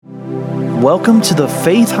Welcome to the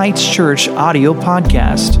Faith Heights Church audio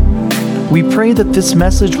podcast. We pray that this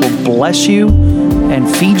message will bless you and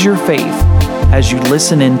feed your faith as you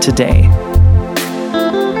listen in today.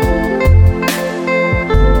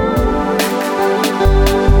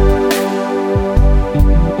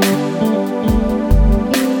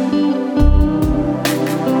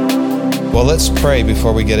 Well, let's pray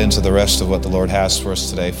before we get into the rest of what the Lord has for us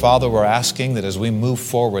today. Father, we're asking that as we move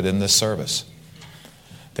forward in this service,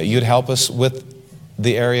 that you'd help us with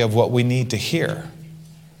the area of what we need to hear.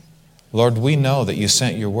 Lord, we know that you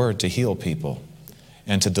sent your word to heal people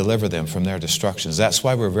and to deliver them from their destructions. That's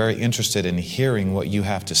why we're very interested in hearing what you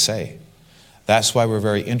have to say. That's why we're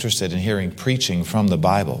very interested in hearing preaching from the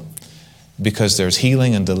Bible, because there's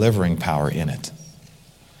healing and delivering power in it.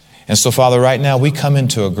 And so, Father, right now we come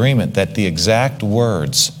into agreement that the exact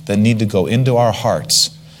words that need to go into our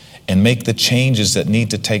hearts and make the changes that need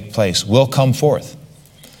to take place will come forth.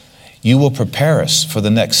 You will prepare us for the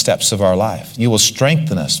next steps of our life. You will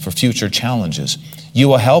strengthen us for future challenges. You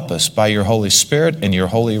will help us by your Holy Spirit and your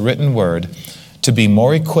holy written word to be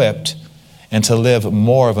more equipped and to live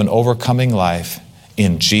more of an overcoming life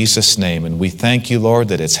in Jesus' name. And we thank you, Lord,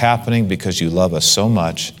 that it's happening because you love us so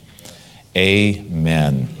much.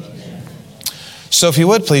 Amen. So if you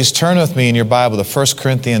would please turn with me in your Bible to 1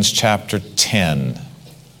 Corinthians chapter 10.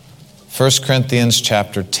 1 Corinthians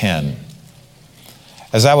chapter 10.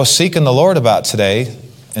 As I was seeking the Lord about today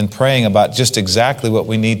and praying about just exactly what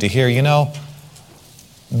we need to hear, you know,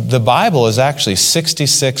 the Bible is actually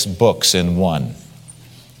 66 books in one.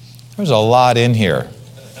 There's a lot in here.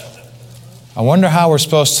 I wonder how we're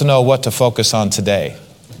supposed to know what to focus on today.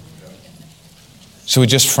 Should we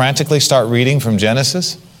just frantically start reading from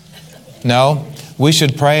Genesis? No, we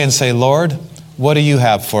should pray and say, Lord, what do you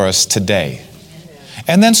have for us today?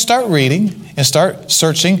 And then start reading and start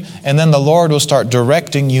searching, and then the Lord will start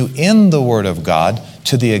directing you in the Word of God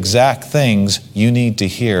to the exact things you need to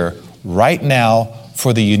hear right now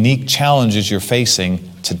for the unique challenges you're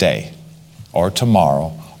facing today or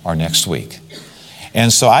tomorrow or next week.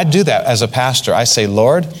 And so I do that as a pastor. I say,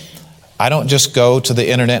 Lord, I don't just go to the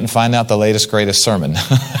internet and find out the latest, greatest sermon.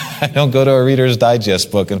 I don't go to a Reader's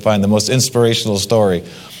Digest book and find the most inspirational story.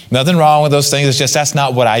 Nothing wrong with those things. It's just that's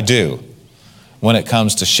not what I do when it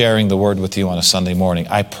comes to sharing the word with you on a Sunday morning.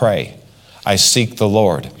 I pray. I seek the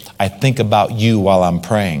Lord. I think about you while I'm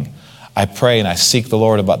praying. I pray and I seek the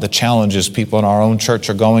Lord about the challenges people in our own church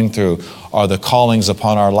are going through, or the callings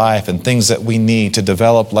upon our life and things that we need to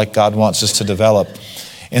develop like God wants us to develop.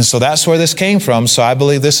 And so that's where this came from. So I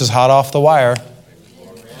believe this is hot off the wire.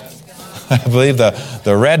 I believe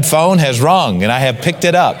the red phone has rung and I have picked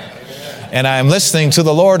it up. And I'm listening to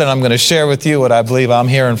the Lord, and I'm going to share with you what I believe I'm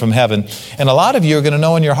hearing from heaven. And a lot of you are going to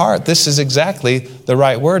know in your heart this is exactly the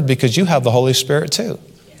right word, because you have the Holy Spirit too.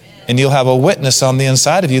 And you'll have a witness on the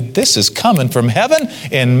inside of you. This is coming from heaven,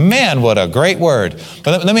 and man, what a great word.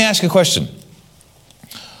 But let me ask you a question.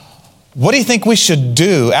 What do you think we should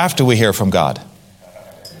do after we hear from God?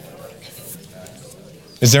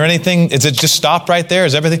 Is there anything, is it just stopped right there?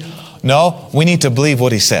 Is everything? No, we need to believe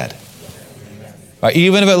what he said.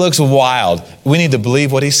 Even if it looks wild, we need to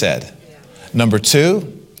believe what he said. Number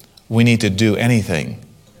two, we need to do anything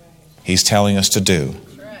he's telling us to do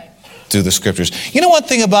through the scriptures. You know one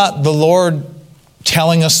thing about the Lord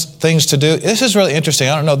telling us things to do? This is really interesting.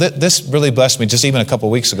 I don't know, this really blessed me just even a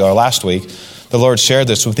couple weeks ago, or last week. The Lord shared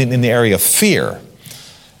this with me in the area of fear.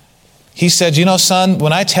 He said, you know, son,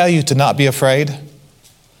 when I tell you to not be afraid,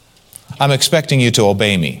 I'm expecting you to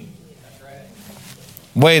obey me.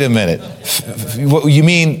 Wait a minute. You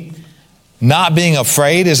mean not being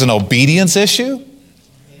afraid is an obedience issue?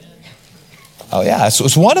 Oh yeah,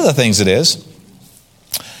 it's one of the things it is.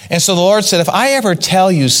 And so the Lord said, if I ever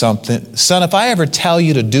tell you something, son, if I ever tell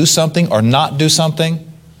you to do something or not do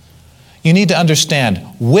something, you need to understand,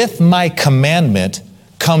 with my commandment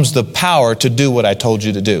comes the power to do what I told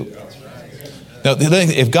you to do. Now,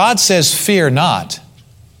 if God says, fear not,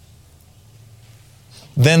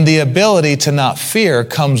 then the ability to not fear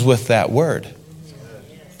comes with that word.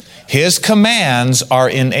 His commands are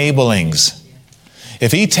enablings.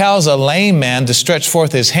 If he tells a lame man to stretch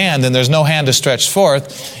forth his hand, then there's no hand to stretch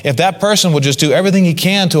forth. If that person will just do everything he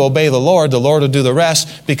can to obey the Lord will do the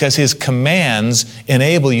rest, because his commands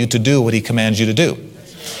enable you to do what he commands you to do.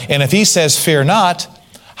 And if he says, fear not,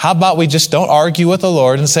 how about we just don't argue with the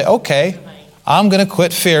Lord and say, okay, I'm going to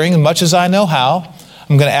quit fearing as much as I know how.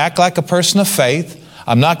 I'm going to act like a person of faith.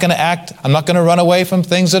 I'm not going to run away from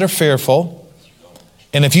things that are fearful.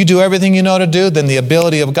 And if you do everything you know to do, then the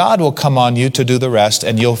ability of God will come on you to do the rest,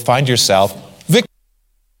 and you'll find yourself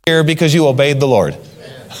victorious because you obeyed the Lord.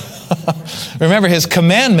 Remember, his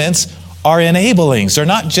commandments are enablings. They're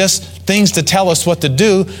not just things to tell us what to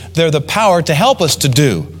do. They're the power to help us to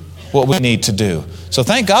do what we need to do. So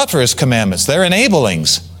thank God for His commandments. They're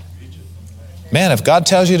enablings. Man, if God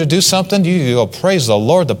tells you to do something, you go, praise the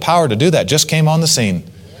Lord, the power to do that just came on the scene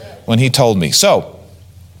when He told me. So,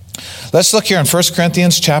 let's look here in 1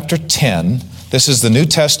 Corinthians chapter 10. This is the New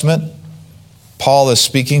Testament. Paul is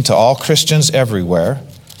speaking to all Christians everywhere.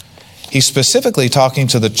 He's specifically talking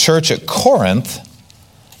to the church at Corinth,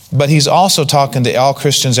 but he's also talking to all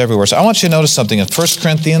Christians everywhere. So I want you to notice something in 1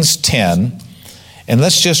 Corinthians 10, and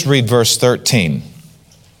let's just read verse 13.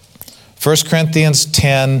 1 Corinthians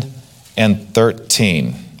 10 and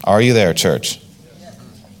 13. Are you there, church?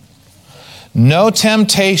 No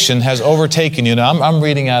temptation has overtaken you. Now, I'm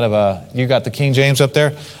reading out of you got the King James up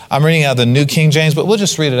there? I'm reading out of the New King James, but we'll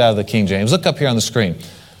just read it out of the King James. Look up here on the screen.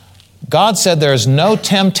 God said there is no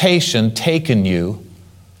temptation taken you,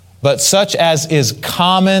 but such as is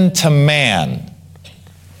common to man.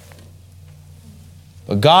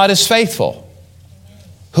 But God is faithful,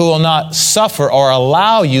 who will not suffer or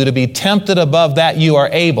allow you to be tempted above that you are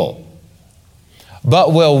able,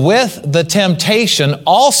 but will with the temptation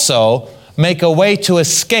also make a way to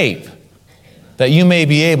escape, that you may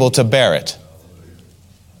be able to bear it.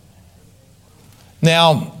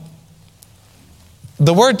 Now,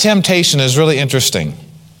 the word temptation is really interesting.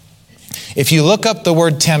 If you look up the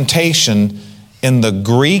word temptation in the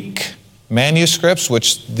Greek manuscripts,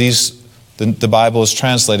 which the Bible is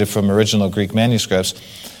translated from original Greek manuscripts,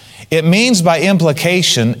 it means by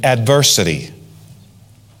implication adversity.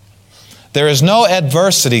 There is no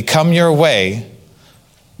adversity come your way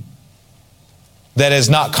that is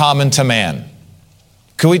not common to man.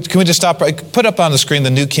 Can we just stop? Put up on the screen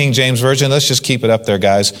the New King James Version. Let's just keep it up there,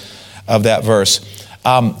 guys, of that verse.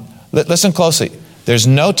 Listen closely. There's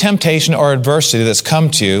no temptation or adversity that's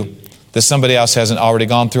come to you that somebody else hasn't already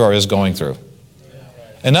gone through or is going through.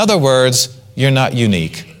 In other words, you're not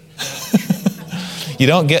unique. You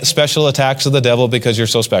don't get special attacks of the devil because you're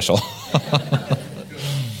so special.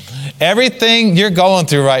 Everything you're going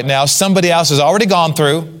through right now, somebody else has already gone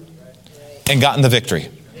through and gotten the victory.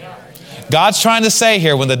 God's trying to say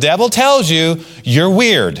here, when the devil tells you you're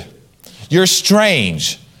weird, you're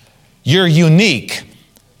strange, you're unique,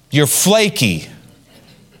 you're flaky,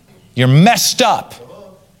 you're messed up,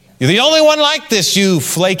 you're the only one like this, you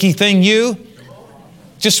flaky thing, you.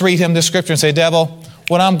 Just read him the scripture and say, devil,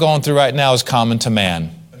 what I'm going through right now is common to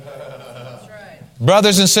man.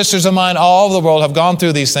 Brothers and sisters of mine all over the world have gone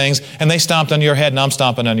through these things, and they stomped on your head, and I'm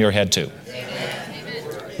stomping on your head too.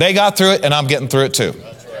 Amen. They got through it, and I'm getting through it too.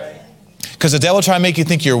 Because the devil will try to make you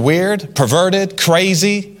think you're weird, perverted,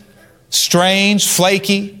 crazy, strange,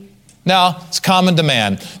 flaky. No, it's common to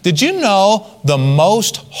man. Did you know the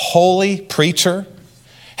most holy preacher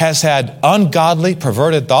has had ungodly,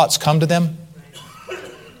 perverted thoughts come to them?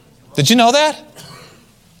 Did you know that?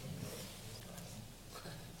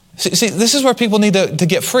 See, this is where people need to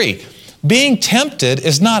get free. Being tempted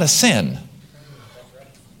is not a sin.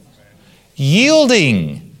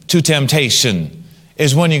 Yielding to temptation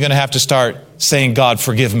is when you're going to have to start saying, God,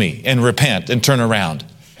 forgive me, and repent and turn around.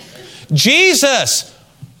 Jesus,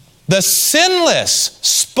 the sinless,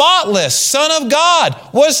 spotless Son of God,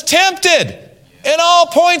 was tempted in all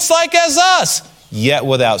points like as us, yet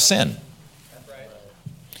without sin.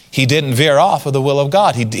 He didn't veer off of the will of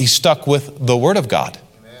God. He stuck with the Word of God.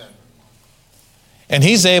 And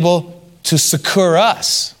He's able to succor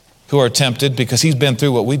us who are tempted because He's been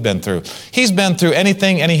through what we've been through. He's been through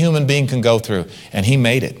anything any human being can go through, and He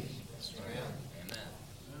made it.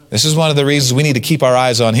 This is one of the reasons we need to keep our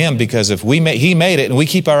eyes on Him, because if He made it and we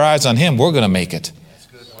keep our eyes on Him, we're going to make it.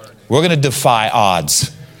 We're going to defy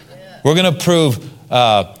odds. We're going to prove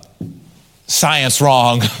science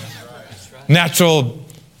wrong, natural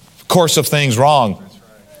course of things wrong.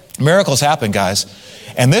 Miracles happen, guys.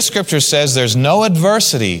 And this scripture says there's no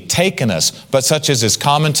adversity taken us, but such as is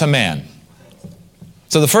common to man.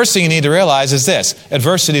 So the first thing you need to realize is this: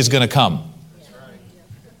 adversity is going to come.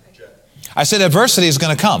 I said adversity is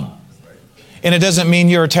going to come. And it doesn't mean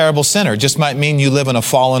you're a terrible sinner. It just might mean you live in a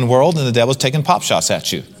fallen world and the devil's taking pop shots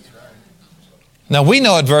at you. Now, we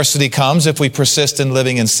know adversity comes if we persist in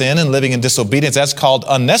living in sin and living in disobedience. That's called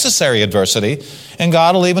unnecessary adversity. And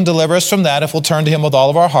God will even deliver us from that if we'll turn to Him with all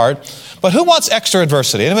of our heart. But who wants extra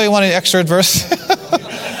adversity? Anybody want any extra adversity?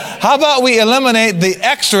 How about we eliminate the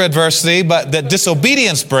extra adversity that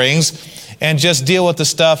disobedience brings and just deal with the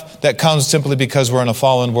stuff that comes simply because we're in a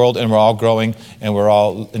fallen world and we're all growing and we're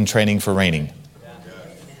all in training for reigning.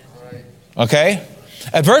 Okay?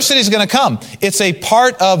 Adversity is going to come. It's a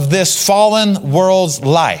part of this fallen world's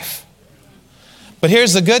life. But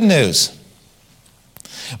here's the good news.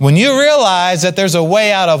 When you realize that there's a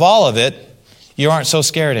way out of all of it, you aren't so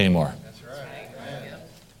scared anymore.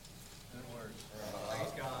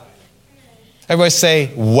 Everybody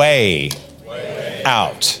say, way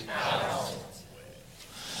out.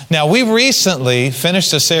 Now, we recently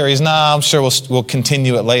finished a series. I'm sure we'll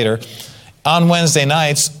continue it later. On Wednesday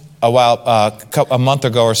nights, a month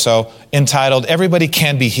ago or so, entitled, Everybody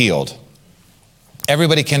Can Be Healed.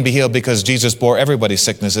 Everybody can be healed because Jesus bore everybody's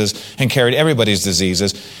sicknesses and carried everybody's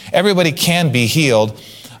diseases. Everybody can be healed,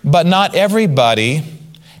 but not everybody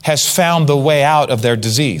has found the way out of their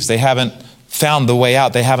disease. They haven't found the way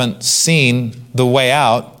out. They haven't seen the way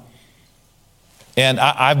out. And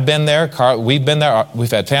I've been there. We've been there.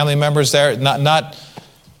 We've had family members there.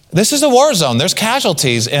 This is a war zone. There's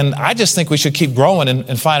casualties. And I just think we should keep growing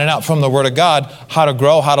and finding out from the Word of God how to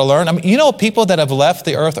grow, how to learn. I mean, you know people that have left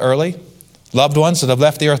the earth early? Loved ones that have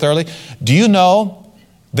left the earth early? Do you know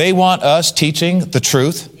they want us teaching the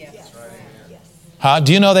truth?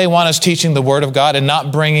 Do you know they want us teaching the Word of God and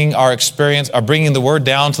not bringing our experience, or bringing the Word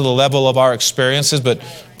down to the level of our experiences, but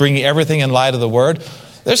bringing everything in light of the Word?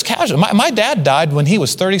 There's casual. My dad died when he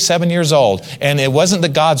was 37 years old, and it wasn't the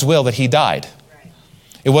God's will that he died.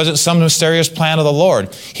 It wasn't some mysterious plan of the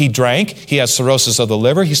Lord. He drank, he had cirrhosis of the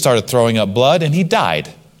liver, he started throwing up blood, and he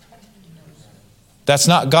died. That's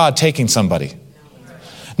not God taking somebody.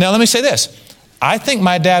 Now, let me say this. I think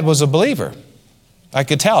my dad was a believer. I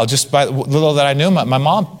could tell just by the little that I knew. My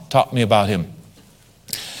mom taught me about him.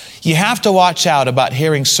 You have to watch out about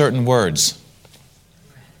hearing certain words.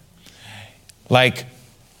 Like,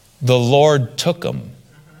 the Lord took him.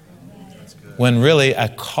 When really a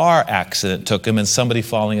car accident took him and somebody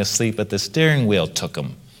falling asleep at the steering wheel took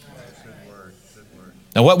him.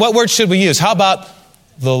 Now, what word should we use? How about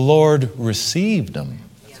the Lord received him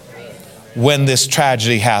when this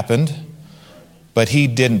tragedy happened? But he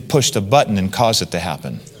didn't push the button and cause it to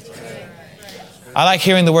happen. I like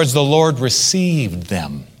hearing the words, the Lord received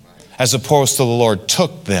them, as opposed to the Lord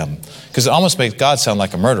took them. Because it almost makes God sound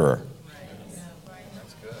like a murderer.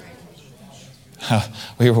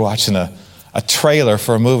 We were watching a trailer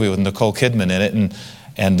for a movie with Nicole Kidman in it.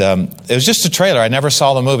 And it was just a trailer. I never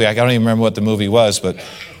saw the movie. I don't even remember what the movie was. But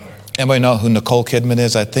anybody know who Nicole Kidman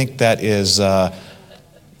is? I think that is,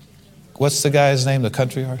 what's the guy's name, the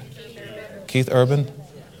country artist? Keith Urban,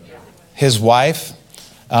 his wife.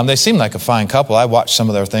 They seemed like a fine couple. I watched some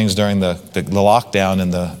of their things during the lockdown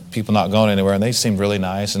and the people not going anywhere, and they seemed really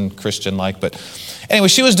nice and Christian-like. But anyway,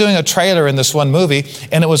 she was doing a trailer in this one movie,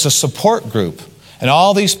 and it was a support group. And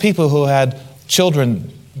all these people who had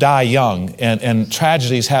children die young and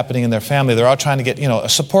tragedies happening in their family, they're all trying to get, a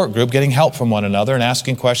support group, getting help from one another and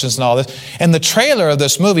asking questions and all this. And the trailer of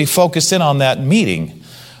this movie focused in on that meeting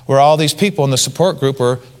where all these people in the support group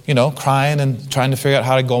were crying and trying to figure out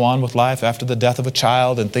how to go on with life after the death of a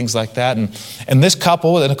child and things like that. And this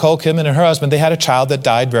couple, Nicole Kidman and her husband, they had a child that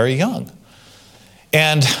died very young.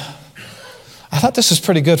 And I thought this was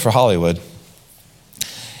pretty good for Hollywood.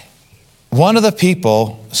 One of the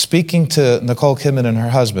people speaking to Nicole Kidman and her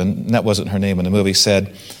husband, and that wasn't her name in the movie,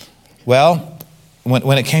 said, well,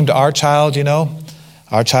 when it came to our child,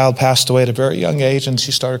 our child passed away at a very young age and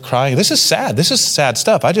she started crying. This is sad. This is sad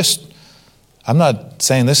stuff. I'm not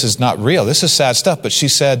saying this is not real. This is sad stuff. But she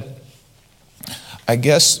said, I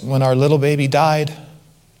guess when our little baby died,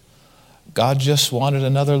 God just wanted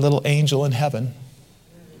another little angel in heaven.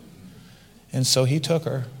 And so he took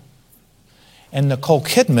her. And Nicole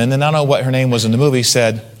Kidman, and I don't know what her name was in the movie,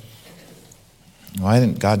 said, why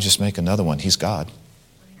didn't God just make another one? He's God.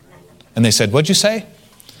 And they said, what'd you say?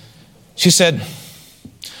 She said,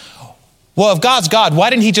 well, if God's God, why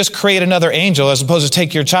didn't he just create another angel as opposed to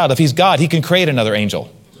take your child? If he's God, he can create another angel.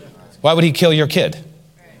 Why would he kill your kid?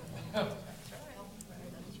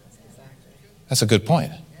 That's a good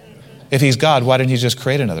point. If he's God, why didn't he just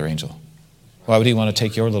create another angel? Why would he want to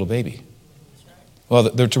take your little baby? Well,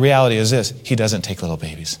 the reality is this. He doesn't take little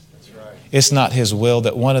babies. It's not his will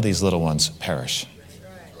that one of these little ones perish.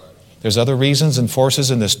 There's other reasons and forces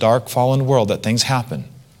in this dark, fallen world that things happen.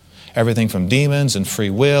 Everything from demons and free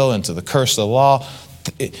will and to the curse of the law.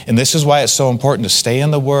 And this is why it's so important to stay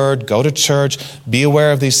in the Word, go to church, be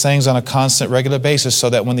aware of these things on a constant, regular basis so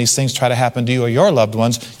that when these things try to happen to you or your loved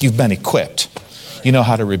ones, you've been equipped. You know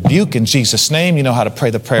how to rebuke in Jesus' name. You know how to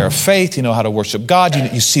pray the prayer of faith. You know how to worship God.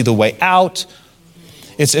 You see the way out.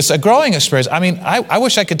 It's a growing experience. I mean, I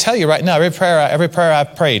wish I could tell you right now, every prayer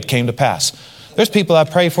I've prayed came to pass. There's people I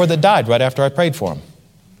prayed for that died right after I prayed for them.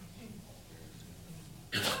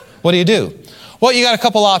 What do? Well, you got a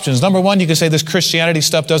couple options. Number one, you can say this Christianity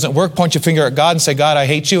stuff doesn't work. Point your finger at God and say, God, I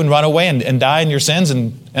hate you, and run away and die in your sins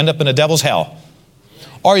and end up in a devil's hell.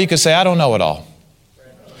 Or you could say, I don't know it all.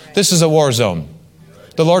 This is a war zone.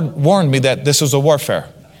 The Lord warned me that this was a warfare.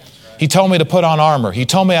 He told me to put on armor. He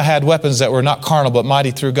told me I had weapons that were not carnal but mighty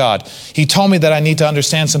through God. He told me that I need to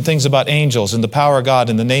understand some things about angels and the power of God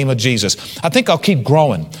in the name of Jesus. I think I'll keep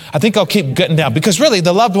growing. I think I'll keep getting down. Because really,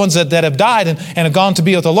 the loved ones that have died and have gone to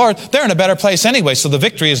be with the Lord, they're in a better place anyway. So the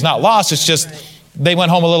victory is not lost. It's just they went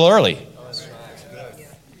home a little early.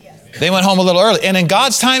 They went home a little early. And in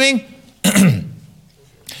God's timing,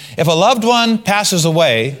 if a loved one passes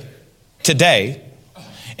away today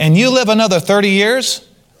and you live another 30 years,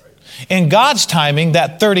 in God's timing,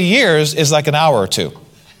 that 30 years is like an hour or two.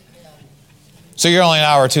 So you're only an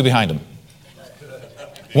hour or two behind him.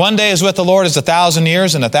 One day is with the Lord is 1,000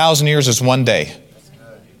 years, and 1,000 years is one day.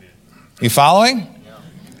 You following?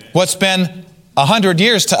 What's been 100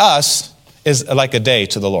 years to us is like a day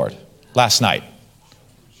to the Lord. Last night.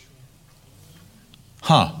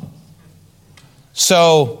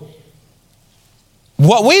 So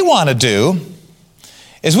what we want to do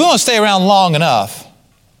is we want to stay around long enough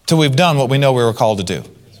till we've done what we know we were called to do.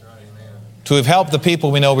 Till we've helped the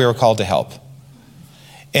people we know we were called to help.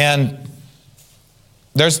 And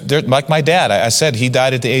there's like my dad, I said he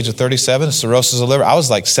died at the age of 37, cirrhosis of the liver. I was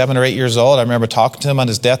like 7 or 8 years old. I remember talking to him on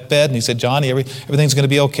his deathbed, and he said, Johnny, everything's going to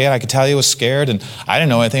be okay. And I could tell he was scared, and I didn't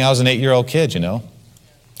know anything. I was an 8-year-old kid, you know.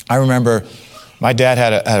 I remember my dad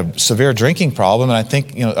had a severe drinking problem, and I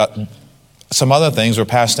think, some other things were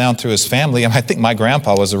passed down through his family. And I think my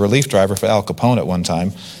grandpa was a relief driver for Al Capone at one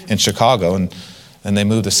time in Chicago, and they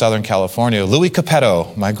moved to Southern California. Louis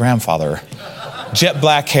Capetto, my grandfather, jet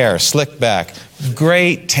black hair, slick back,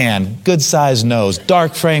 great tan, good sized nose,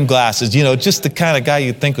 dark frame glasses, just the kind of guy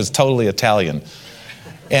you'd think was totally Italian.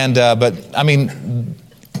 And, but I mean,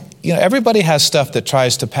 everybody has stuff that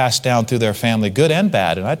tries to pass down through their family, good and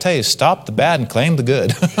bad. And I tell you, stop the bad and claim the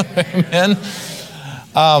good. Amen.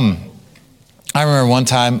 I remember one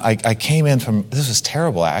time I came in from, this was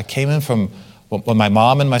terrible. I came in from, when my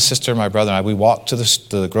mom and my sister and my brother and I, we walked to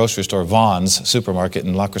the grocery store, Vaughn's supermarket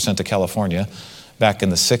in La Crescenta, California, back in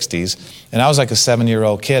the 60s. And I was like a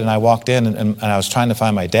 7-year-old kid, and I walked in and I was trying to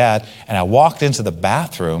find my dad, and I walked into the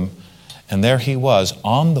bathroom, and there he was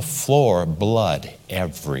on the floor, blood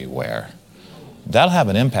everywhere. That'll have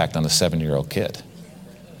an impact on a 7-year-old kid.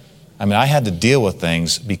 I mean, I had to deal with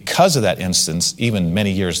things because of that instance, even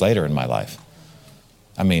many years later in my life.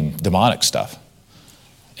 I mean, demonic stuff.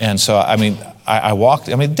 And so, I walked,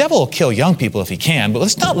 the devil will kill young people if he can, but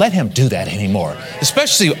let's not let him do that anymore,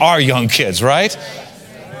 especially our young kids, right?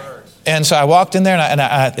 And so I walked in there,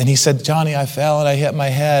 and he said, Johnny, I fell and I hit my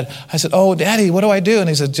head. I said, oh, Daddy, what do I do? And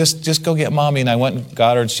he said, just go get Mommy. And I went and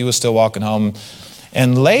got her, and she was still walking home.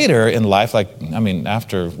 And later in life,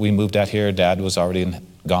 after we moved out here, Dad was already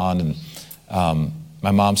gone, and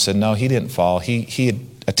my mom said, no, he didn't fall. He had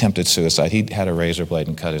attempted suicide. He had a razor blade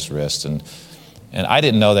and cut his wrist. And I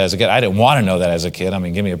didn't know that as a kid. I didn't want to know that as a kid.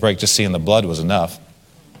 Give me a break. Just seeing the blood was enough.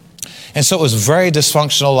 And so it was a very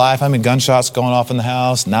dysfunctional life. Gunshots going off in the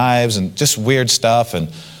house, knives, and just weird stuff.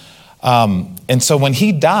 And so when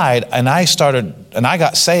he died and I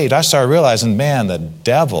got saved, I started realizing, man, the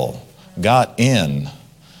devil got in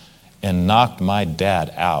and knocked my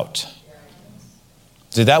dad out.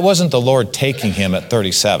 See, that wasn't the Lord taking him at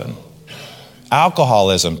 37.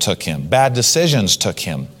 Alcoholism took him. Bad decisions took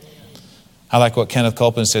him. I like what Kenneth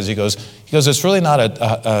Copeland says. He goes, it's really not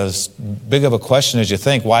as big of a question as you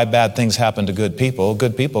think why bad things happen to good people.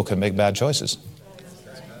 Good people can make bad choices.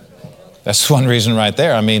 That's one reason right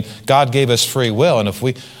there. God gave us free will.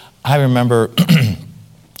 And I remember,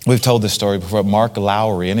 we've told this story before, Mark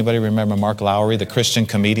Lowry. Anybody remember Mark Lowry, the Christian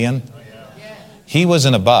comedian? He was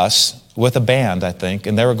in a bus with a band, I think,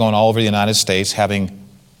 and they were going all over the United States having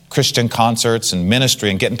Christian concerts and ministry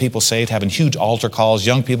and getting people saved, having huge altar calls,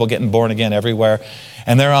 young people getting born again everywhere.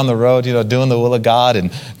 And they're on the road, doing the will of God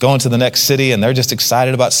and going to the next city, and they're just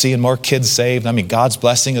excited about seeing more kids saved. God's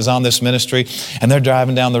blessing is on this ministry. And they're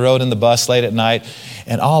driving down the road in the bus late at night,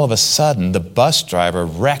 and all of a sudden, the bus driver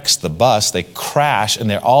wrecks the bus. They crash, and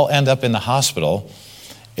they all end up in the hospital.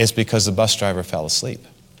 It's because the bus driver fell asleep.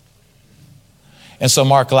 And so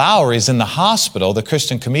Mark Lowry is in the hospital, the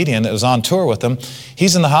Christian comedian that was on tour with them.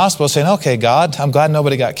 He's in the hospital saying, okay, God, I'm glad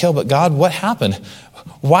nobody got killed, but God, what happened?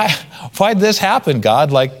 Why did this happen,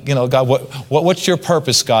 God? God, what's your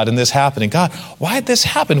purpose, God, in this happening? God, why did this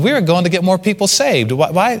happen? We were going to get more people saved.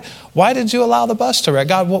 Why did you allow the bus to wreck?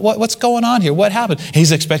 God, what's going on here? What happened?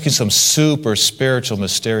 He's expecting some super spiritual,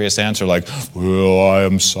 mysterious answer like, well, I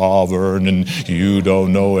am sovereign and you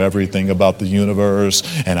don't know everything about the universe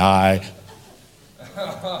and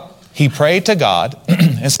He prayed to God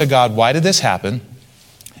and said, God, why did this happen?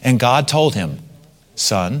 And God told him,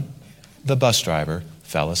 son, the bus driver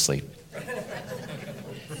fell asleep.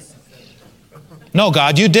 No,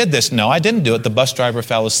 God, you did this. No, I didn't do it. The bus driver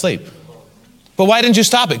fell asleep. But why didn't you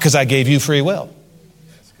stop it? Because I gave you free will.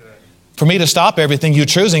 For me to stop everything you're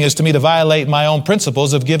choosing is to me to violate my own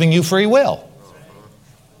principles of giving you free will.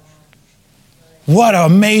 What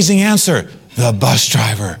an amazing answer. The bus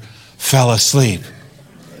driver fell asleep.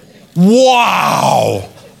 Wow!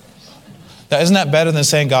 Now, isn't that better than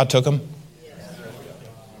saying God took him?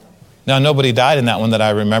 Now, nobody died in that one that I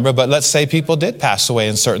remember, but let's say people did pass away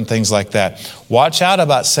in certain things like that. Watch out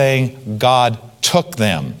about saying God took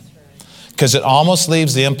them, because it almost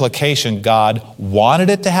leaves the implication God wanted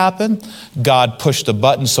it to happen, God pushed the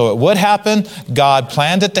button so it would happen, God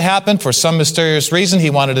planned it to happen for some mysterious reason. He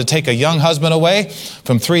wanted to take a young husband away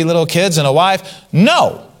from 3 little kids and a wife.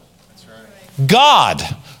 No. God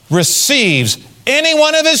receives any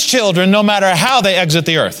one of his children no matter how they exit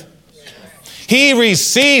the earth. He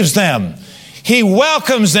receives them. He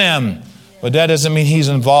welcomes them. But that doesn't mean he's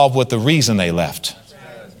involved with the reason they left.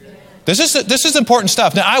 This is important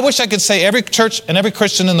stuff. Now, I wish I could say every church and every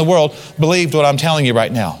Christian in the world believed what I'm telling you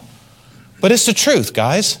right now. But it's the truth,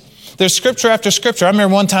 guys. There's scripture after scripture. I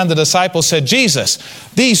remember one time the disciples said, Jesus,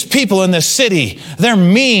 these people in this city, they're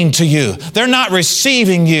mean to you. They're not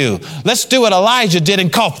receiving you. Let's do what Elijah did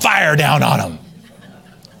and call fire down on them.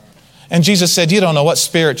 And Jesus said, you don't know what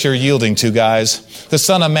spirit you're yielding to, guys. The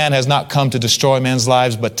Son of Man has not come to destroy men's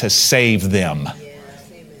lives, but to save them.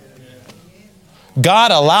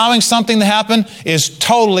 God allowing something to happen is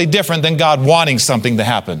totally different than God wanting something to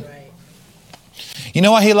happen. You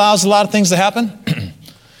know why he allows a lot of things to happen?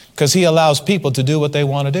 Because he allows people to do what they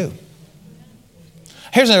want to do.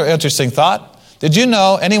 Here's an interesting thought. Did you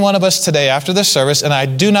know any one of us today after this service, and I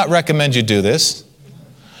do not recommend you do this.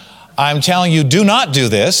 I'm telling you, do not do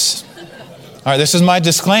this. All right, this is my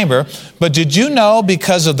disclaimer. But did you know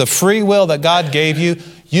because of the free will that God gave you,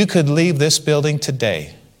 you could leave this building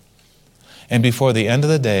today and before the end of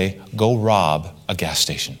the day, go rob a gas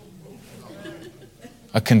station,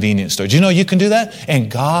 a convenience store. Do you know you can do that?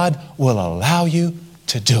 And God will allow you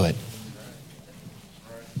to do it.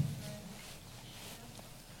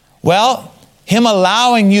 Well, him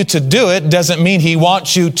allowing you to do it doesn't mean he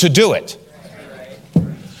wants you to do it.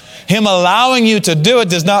 Him allowing you to do it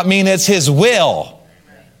does not mean it's his will.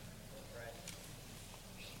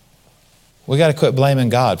 We got to quit blaming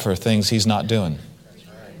God for things he's not doing.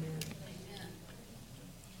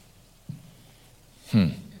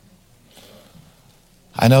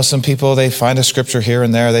 I know some people, they find a scripture here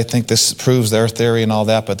and there. They think this proves their theory and all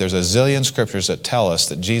that. But there's a zillion scriptures that tell us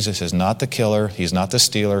that Jesus is not the killer. He's not the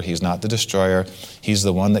stealer. He's not the destroyer. He's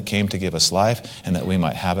the one that came to give us life and that we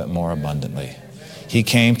might have it more abundantly. He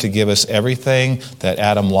came to give us everything that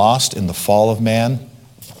Adam lost in the fall of man.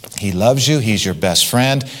 He loves you. He's your best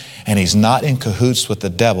friend. And he's not in cahoots with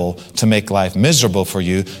the devil to make life miserable for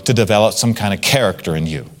you, to develop some kind of character in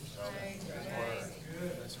you.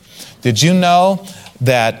 Did you know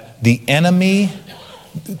that the enemy,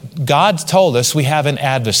 God told us we have an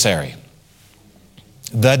adversary,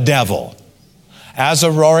 the devil, as a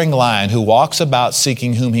roaring lion who walks about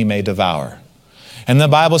seeking whom he may devour. And the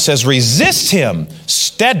Bible says, resist him,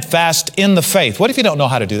 steadfast in the faith. What if you don't know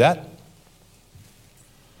how to do that?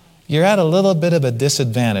 You're at a little bit of a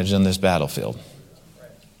disadvantage in this battlefield.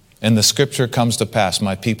 And the scripture comes to pass,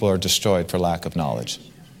 my people are destroyed for lack of knowledge.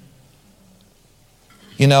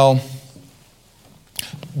 You know,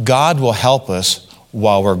 God will help us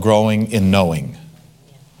while we're growing in knowing.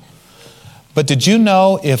 But did you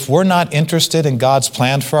know if we're not interested in God's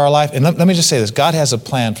plan for our life, and let me just say this, God has a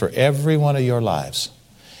plan for every one of your lives.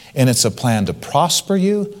 And it's a plan to prosper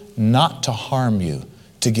you, not to harm you,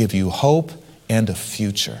 to give you hope and a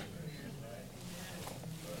future.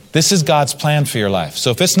 This is God's plan for your life.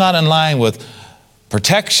 So if it's not in line with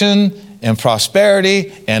protection and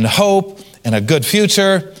prosperity and hope and a good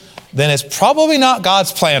future, then it's probably not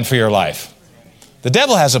God's plan for your life. The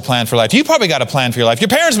devil has a plan for life. You probably got a plan for your life. Your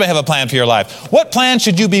parents may have a plan for your life. What plan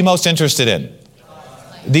should you be most interested in?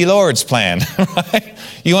 The Lord's plan, right?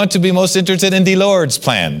 You want to be most interested in the Lord's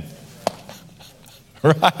plan,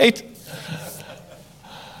 right?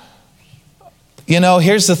 You know,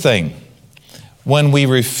 here's the thing. When we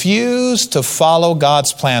refuse to follow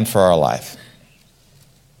God's plan for our life,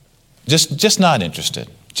 just not interested.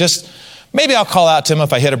 Maybe I'll call out to him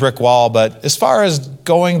if I hit a brick wall, but as far as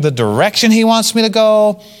going the direction he wants me to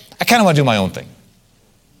go, I kind of want to do my own thing.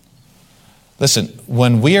 Listen,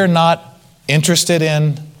 when we are not interested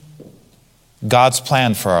in God's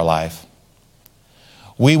plan for our life,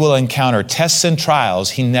 we will encounter tests and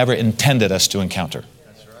trials he never intended us to encounter.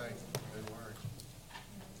 That's right. Good word.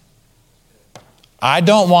 I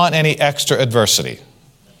don't want any extra adversity.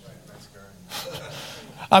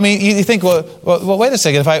 I mean, you think, well, wait a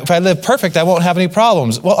second. If I live perfect, I won't have any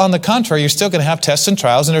problems. Well, on the contrary, you're still going to have tests and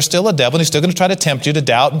trials, and there's still a devil, and he's still going to try to tempt you to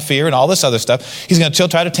doubt and fear and all this other stuff. He's going to still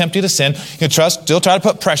try to tempt you to sin. He's going to still try to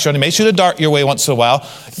put pressure on you, make sure to dart your way once in a while.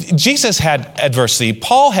 Jesus had adversity.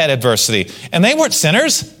 Paul had adversity, and they weren't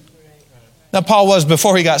sinners. Now, Paul was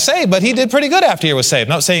before he got saved, but he did pretty good after he was saved.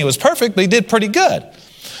 I'm not saying he was perfect, but he did pretty good.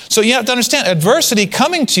 So you have to understand, adversity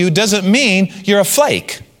coming to you doesn't mean you're a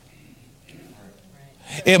flake.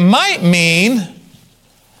 It might mean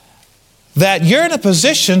that you're in a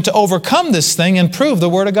position to overcome this thing and prove the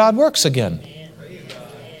Word of God works again.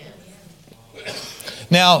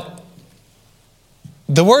 Now,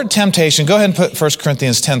 the word temptation, go ahead and put 1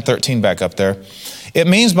 Corinthians 10:13 back up there. It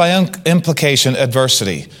means by implication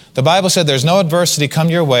adversity. The Bible said there's no adversity come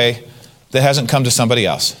your way that hasn't come to somebody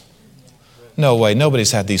else. No way.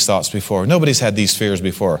 Nobody's had these thoughts before. Nobody's had these fears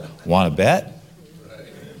before. Want to bet?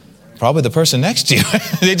 Probably the person next to you.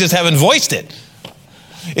 They just haven't voiced it.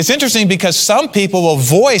 It's interesting because some people will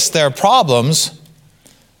voice their problems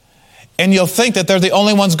and you'll think that they're the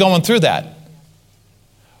only ones going through that.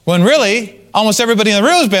 When really, almost everybody in the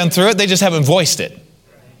room has been through it, they just haven't voiced it.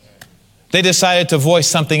 They decided to voice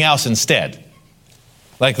something else instead,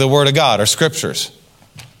 like the Word of God or Scriptures.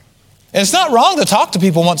 And it's not wrong to talk to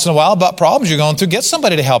people once in a while about problems you're going through. Get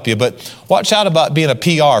somebody to help you, but watch out about being a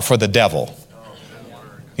PR for the devil.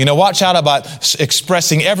 You know, watch out about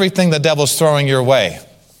expressing everything the devil's throwing your way.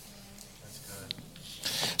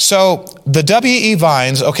 So the W.E.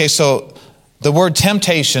 Vines, okay, so the word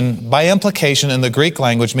temptation, by implication in the Greek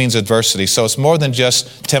language, means adversity. So it's more than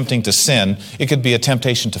just tempting to sin. It could be a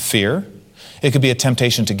temptation to fear. It could be a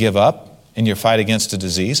temptation to give up in your fight against a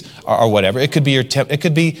disease or whatever. It could be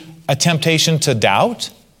a temptation to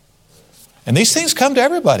doubt. And these things come to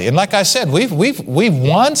everybody. And like I said, we've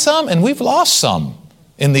won some and we've lost some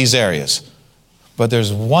in these areas. But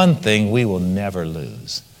there's one thing we will never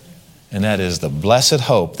lose. And that is the blessed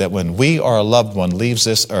hope that when we or a loved one leaves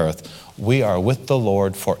this earth, we are with the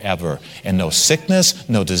Lord forever. And no sickness,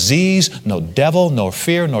 no disease, no devil, no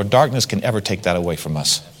fear, nor darkness can ever take that away from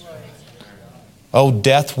us. O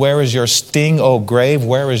death, where is your sting? O grave,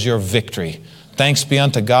 where is your victory? Thanks be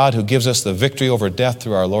unto God who gives us the victory over death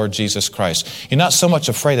through our Lord Jesus Christ. You're not so much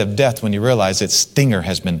afraid of death when you realize its stinger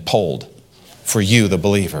has been pulled for you, the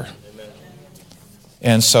believer.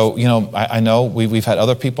 And so, you know, I know we've had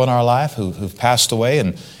other people in our life who've passed away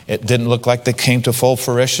and it didn't look like they came to full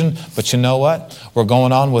fruition. But you know what? We're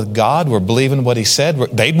going on with God. We're believing what He said.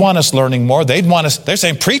 They'd want us learning more. They're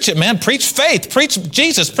saying, preach it, man. Preach faith. Preach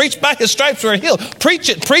Jesus. Preach by His stripes we're healed. Preach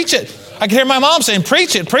it. Preach it. I can hear my mom saying,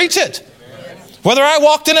 preach it. Preach it. Whether I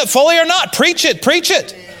walked in it fully or not, preach it. Preach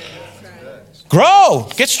it. Grow.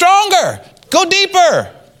 Get stronger. Go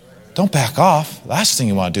deeper. Don't back off. The last thing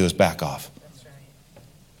you want to do is back off.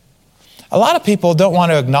 A lot of people don't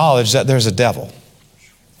want to acknowledge that there's a devil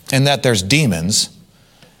and that there's demons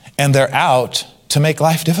and they're out to make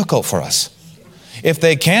life difficult for us. If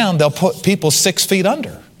they can, they'll put people 6 feet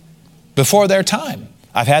under before their time.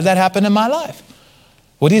 I've had that happen in my life.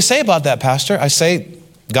 What do you say about that, Pastor? I say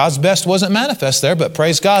God's best wasn't manifest there, but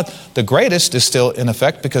praise God, the greatest is still in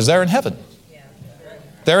effect because they're in heaven.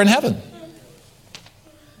 They're in heaven.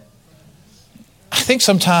 I think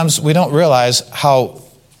sometimes we don't realize how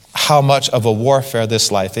much of a warfare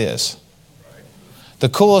this life is. The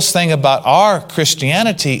coolest thing about our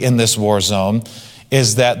Christianity in this war zone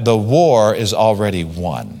is that the war is already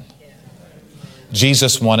won.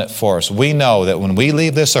 Jesus won it for us. We know that when we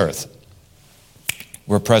leave this earth,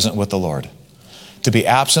 we're present with the Lord. To be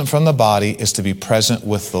absent from the body is to be present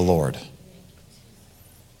with the Lord.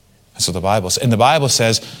 That's what the Bible says. And the Bible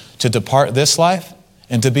says to depart this life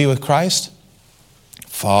and to be with Christ,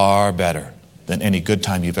 far better than any good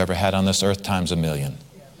time you've ever had on this earth times a million.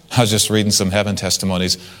 I was just reading some heaven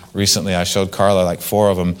testimonies recently. I showed Carla like 4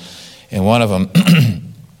 of them. And one of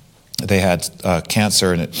them, they had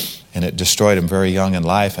cancer and it destroyed them very young in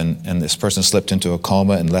life. And this person slipped into a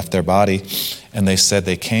coma and left their body. And they said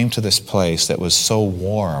they came to this place that was so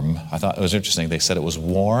warm. I thought it was interesting. They said it was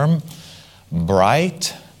warm,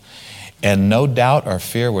 bright, and no doubt or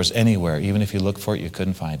fear was anywhere. Even if you looked for it, you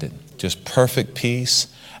couldn't find it. Just perfect peace.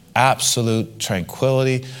 Absolute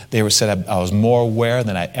tranquility. They said I was more aware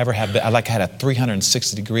than I ever have been. I had a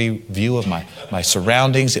 360-degree view of my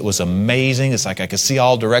surroundings. It was amazing. It's like I could see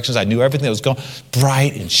all directions. I knew everything that was going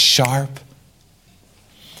bright and sharp.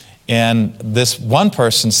 And this one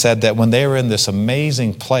person said that when they were in this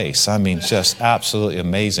amazing place, I mean just absolutely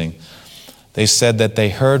amazing, they said that they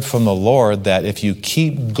heard from the Lord that if you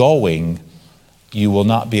keep going, you will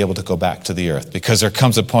not be able to go back to the earth, because there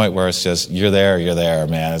comes a point where it's just, you're there,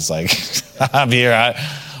 man. It's like, I'm here.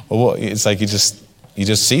 It's like you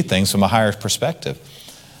just see things from a higher perspective.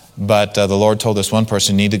 But the Lord told this one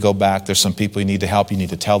person, you need to go back. There's some people you need to help. You need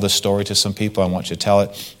to tell this story to some people. I want you to tell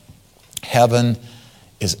it. Heaven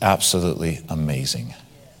is absolutely amazing.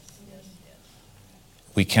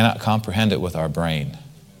 We cannot comprehend it with our brain.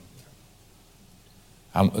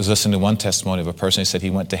 I was listening to one testimony of a person who said he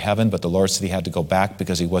went to heaven, but the Lord said he had to go back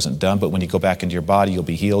because he wasn't done. But when you go back into your body, you'll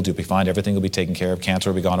be healed, you'll be fine, everything will be taken care of, cancer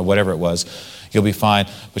will be gone, or whatever it was, you'll be fine.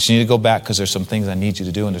 But you need to go back because there's some things I need you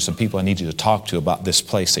to do, and there's some people I need you to talk to about this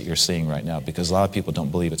place that you're seeing right now, because a lot of people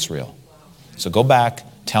don't believe it's real. So go back,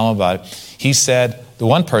 tell them about it. He said, the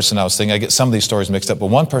one person I was thinking, I get some of these stories mixed up, but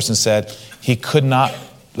one person said he could not,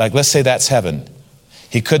 like let's say that's heaven.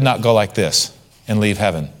 He could not go like this and leave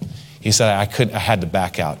heaven. He said, I had to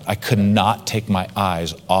back out. I could not take my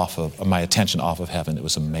attention off of heaven. It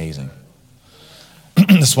was amazing.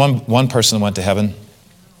 This one person went to heaven.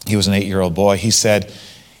 He was an 8-year-old boy. He said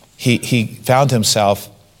he found himself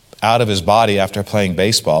out of his body after playing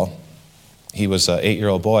baseball. He was an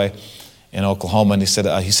 8-year-old boy in Oklahoma, and he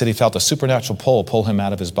said he felt a supernatural pull him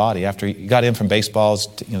out of his body. After he got in from baseball,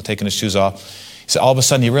 taking his shoes off, he said all of a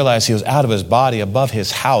sudden he realized he was out of his body above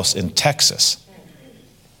his house in Texas.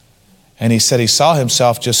 And he said he saw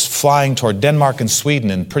himself just flying toward Denmark and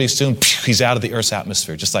Sweden, and pretty soon he's out of the earth's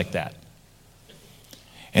atmosphere, just like that.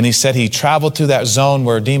 And he said he traveled through that zone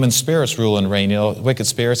where demon spirits rule and reign, wicked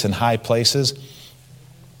spirits in high places.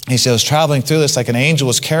 He said he was traveling through this like an angel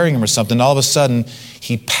was carrying him or something. All of a sudden,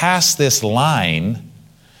 he passed this line,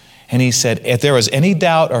 and he said, if there was any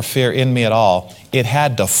doubt or fear in me at all, it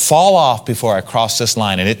had to fall off before I crossed this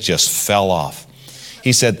line, and it just fell off.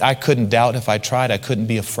 He said, I couldn't doubt if I tried. I couldn't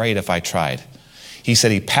be afraid if I tried. He said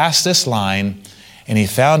he passed this line, and he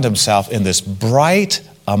found himself in this bright,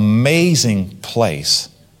 amazing place.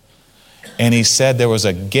 And he said there was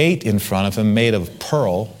a gate in front of him made of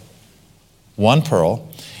pearl, one pearl,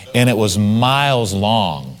 and it was miles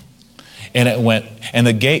long. And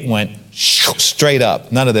the gate went straight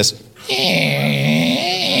up. None of this.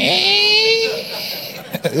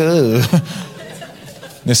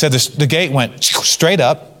 They said the gate went straight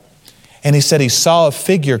up, and he said he saw a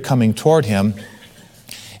figure coming toward him,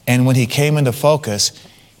 and when he came into focus,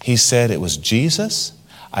 he said it was Jesus.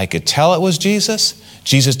 I could tell it was Jesus.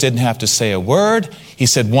 Jesus didn't have to say a word. He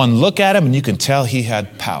said one look at him, and you can tell he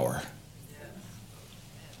had power.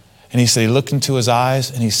 And he said he looked into his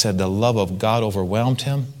eyes, and he said the love of God overwhelmed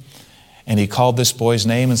him, and he called this boy's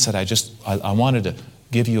name and said, I wanted to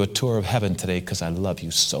give you a tour of heaven today because I love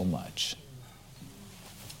you so much.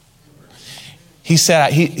 He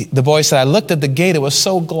said, the boy said, I looked at the gate. It was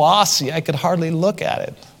so glossy, I could hardly look at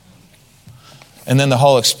it. And then the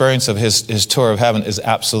whole experience of his tour of heaven is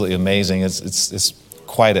absolutely amazing. It's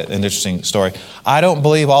quite an interesting story. I don't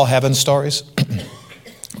believe all heaven stories.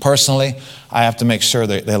 Personally, I have to make sure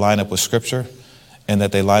that they line up with Scripture and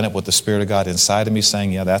that they line up with the Spirit of God inside of me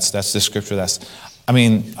saying, yeah, that's this Scripture.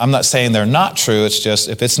 I'm not saying they're not true. It's just,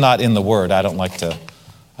 if it's not in the Word, I don't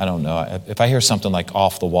know. If I hear something like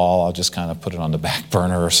off the wall, I'll just kind of put it on the back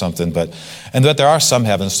burner or something. But there are some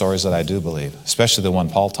heaven stories that I do believe, especially the one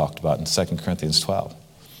Paul talked about in 2 Corinthians 12.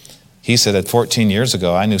 He said that 14 years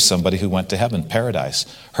ago, I knew somebody who went to heaven, paradise,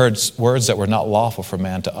 heard words that were not lawful for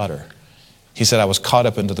man to utter. He said, I was caught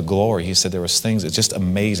up into the glory. He said there was things, it's just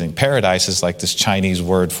amazing. Paradise is like this Chinese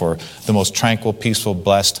word for the most tranquil, peaceful,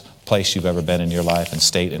 blessed place you've ever been in your life and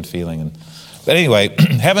state and feeling. But anyway,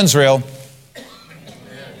 heaven's real.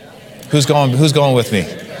 Who's going with me?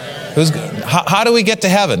 How do we get to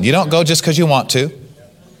heaven? You don't go just because you want to.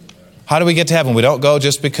 How do we get to heaven? We don't go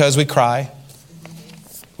just because we cry.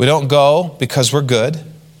 We don't go because we're good.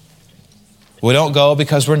 We don't go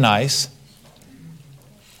because we're nice.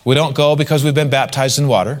 We don't go because we've been baptized in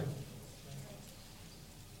water.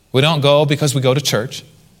 We don't go because we go to church.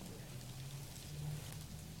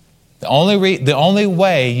 The only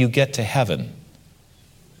way you get to heaven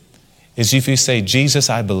is if you say, Jesus,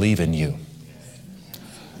 I believe in you.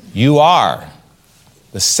 You are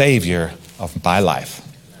the Savior of my life.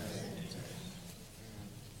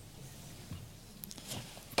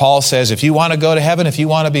 Paul says, if you want to go to heaven, if you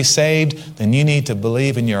want to be saved, then you need to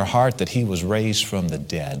believe in your heart that he was raised from the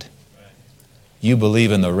dead. You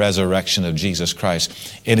believe in the resurrection of Jesus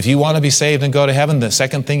Christ. And if you want to be saved and go to heaven, the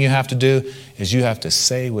second thing you have to do is you have to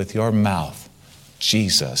say with your mouth,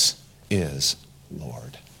 Jesus is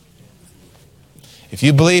Lord. If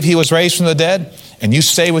you believe he was raised from the dead and you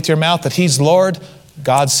say with your mouth that he's Lord,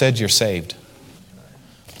 God said you're saved.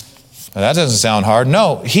 Now, that doesn't sound hard.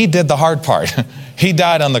 No, he did the hard part. He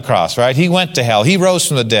died on the cross, right? He went to hell. He rose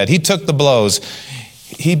from the dead. He took the blows.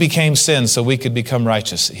 He became sin so we could become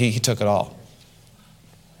righteous. He took it all.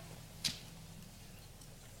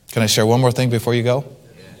 Can I share one more thing before you go?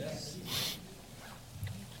 Yes.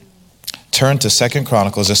 Turn to 2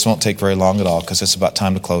 Chronicles. This won't take very long at all because it's about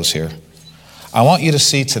time to close here. I want you to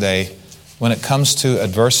see today, when it comes to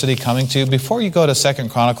adversity coming to you, before you go to 2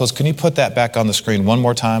 Chronicles, can you put that back on the screen one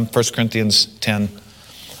more time? 1 Corinthians 10.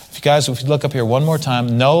 If you look up here one more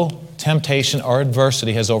time, no temptation or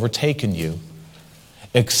adversity has overtaken you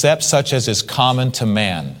except such as is common to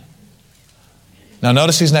man. Now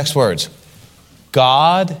notice these next words.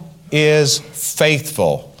 God is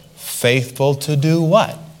faithful. Faithful to do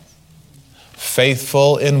what?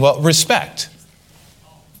 Faithful in what respect?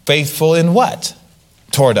 Faithful in what?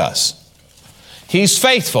 Toward us. He's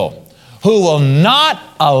faithful, who will not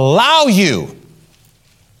allow you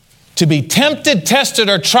to be tempted, tested,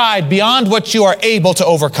 or tried beyond what you are able to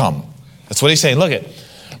overcome. That's what he's saying. Look at it.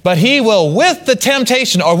 But he will, with the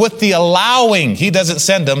temptation or with the allowing, he doesn't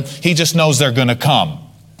send them, he just knows they're going to come.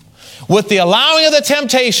 With the allowing of the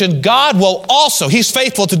temptation, God will also, he's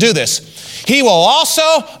faithful to do this, he will also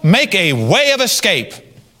make a way of escape.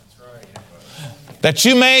 That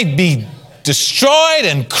you may be destroyed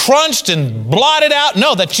and crunched and blotted out.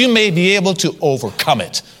 No, that you may be able to overcome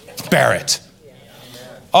it. Bear it.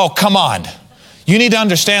 Oh, come on. You need to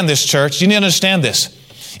understand this, church. You need to understand this.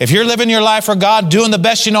 If you're living your life for God, doing the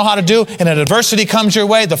best you know how to do, and an adversity comes your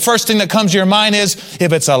way, the first thing that comes to your mind is,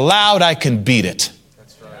 if it's allowed, I can beat it.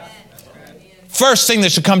 First thing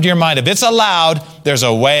that should come to your mind, if it's allowed, there's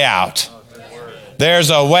a way out. There's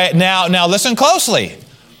a way. Now listen closely.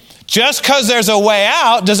 Just because there's a way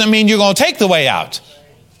out doesn't mean you're going to take the way out.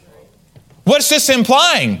 What's this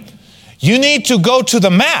implying? You need to go to the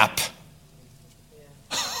map.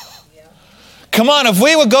 Come on, if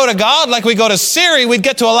we would go to God like we go to Siri, we'd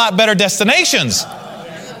get to a lot better destinations.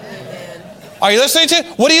 Are you listening to?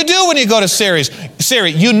 What do you do when you go to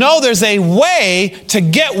Siri? You know there's a way to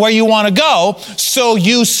get where you want to go, so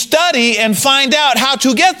you study and find out how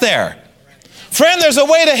to get there. Friend, there's a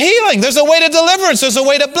way to healing. There's a way to deliverance. There's a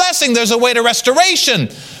way to blessing. There's a way to restoration.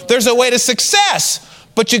 There's a way to success.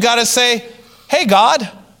 But you got to say, hey, God,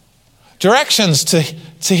 directions to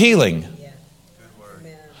healing.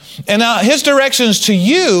 And now his directions to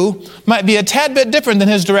you might be a tad bit different than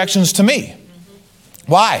his directions to me.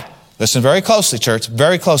 Why? Listen very closely, church,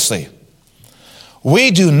 very closely.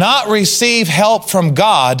 We do not receive help from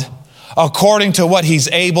God according to what he's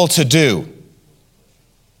able to do.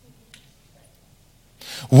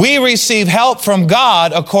 We receive help from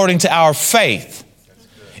God according to our faith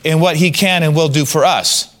in what he can and will do for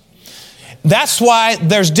us. That's why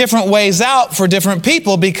there's different ways out for different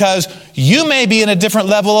people, because you may be in a different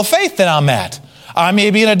level of faith than I'm at. I may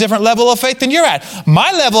be in a different level of faith than you're at.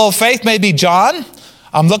 My level of faith may be, John,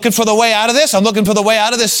 I'm looking for the way out of this. I'm looking for the way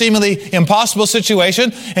out of this seemingly impossible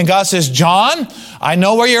situation. And God says, John, I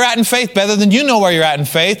know where you're at in faith better than you know where you're at in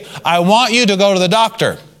faith. I want you to go to the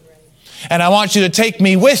doctor. And I want you to take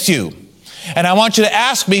me with you. And I want you to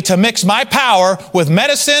ask me to mix my power with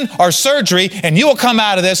medicine or surgery, and you will come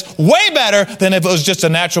out of this way better than if it was just a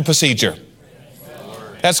natural procedure.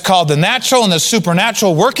 That's called the natural and the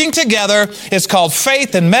supernatural working together. It's called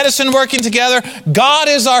faith and medicine working together. God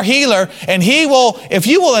is our healer, and he will, if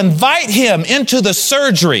you will invite him into the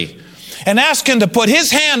surgery and ask him to put his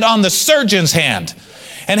hand on the surgeon's hand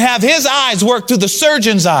and have his eyes work through the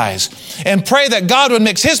surgeon's eyes and pray that God would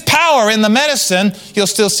mix his power in the medicine, you'll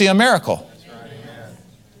still see a miracle.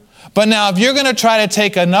 But now if you're going to try to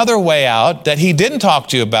take another way out that he didn't talk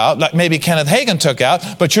to you about, like maybe Kenneth Hagin took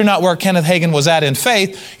out, but you're not where Kenneth Hagin was at in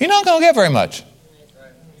faith, you're not going to get very much.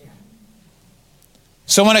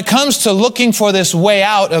 So when it comes to looking for this way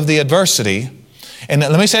out of the adversity, and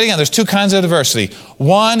let me say it again, there's two kinds of adversity.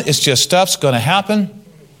 One is just stuff's going to happen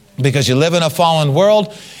because you live in a fallen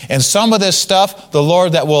world, and some of this stuff, the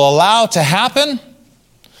Lord that will allow to happen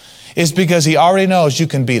is because he already knows you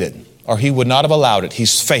can beat it. Or he would not have allowed it.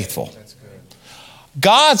 He's faithful.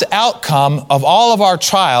 God's outcome of all of our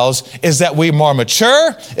trials is that we're more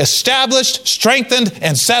mature, established, strengthened,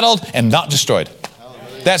 and settled, and not destroyed.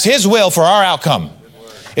 Hallelujah. That's his will for our outcome.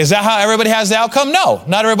 Is that how everybody has the outcome? No,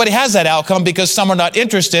 not everybody has that outcome, because some are not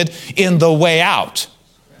interested in the way out.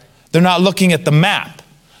 They're not looking at the map.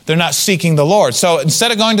 They're not seeking the Lord. So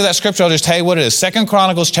instead of going to that scripture, I'll just tell you what it is. 2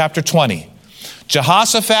 Chronicles chapter 20.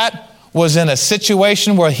 Jehoshaphat was in a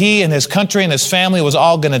situation where he and his country and his family was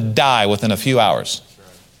all going to die within a few hours.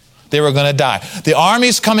 They were going to die. The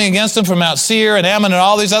armies coming against them from Mount Seir and Ammon and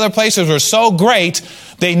all these other places were so great,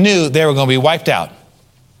 they knew they were going to be wiped out.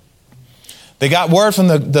 They got word from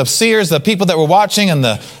the seers, the people that were watching, and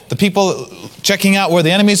the people checking out where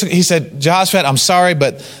the enemies. He said, Jehoshaphat, I'm sorry,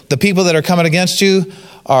 but the people that are coming against you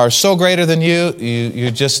are so greater than you.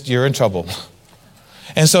 You're in trouble.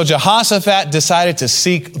 And so Jehoshaphat decided to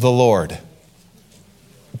seek the Lord.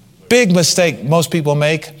 Big mistake most people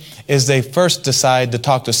make is they first decide to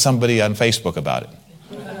talk to somebody on Facebook about it.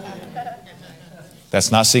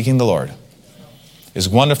 That's not seeking the Lord. As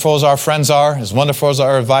wonderful as our friends are, as wonderful as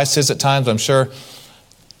our advice is at times, I'm sure,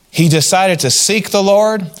 he decided to seek the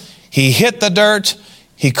Lord. He hit the dirt.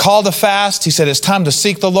 He called a fast. He said, it's time to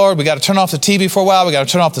seek the Lord. We got to turn off the TV for a while. We got to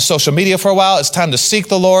turn off the social media for a while. It's time to seek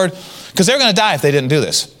the Lord. Because they're going to die if they didn't do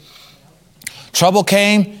this. Trouble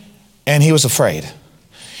came, and he was afraid.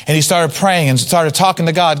 And he started praying and started talking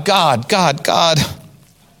to God. God.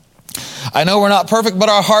 I know we're not perfect, but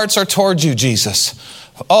our hearts are towards you, Jesus.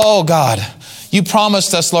 Oh, God. You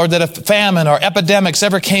promised us, Lord, that if famine or epidemics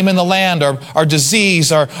ever came in the land, or disease,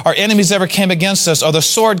 or our enemies ever came against us, or the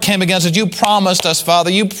sword came against us, you promised us, Father,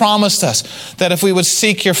 you promised us that if we would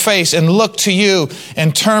seek your face and look to you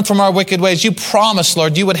and turn from our wicked ways, you promised,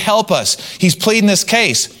 Lord, you would help us. He's pleading this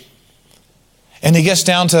case. And he gets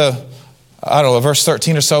down to, I don't know, verse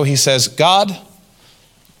 13 or so, he says, God,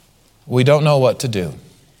 we don't know what to do.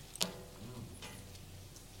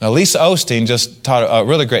 Now, Lisa Osteen just taught a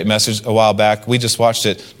really great message a while back. We just watched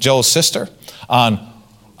it, Joel's sister, on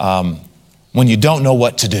when you don't know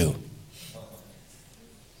what to do.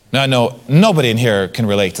 Now, I know nobody in here can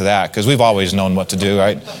relate to that because we've always known what to do,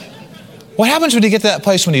 right? What happens when you get to that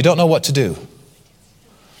place when you don't know what to do?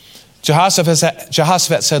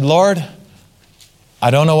 Jehoshaphat said, Lord, I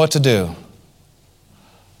don't know what to do,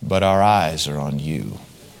 but our eyes are on you.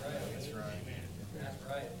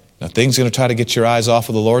 Now, things are going to try to get your eyes off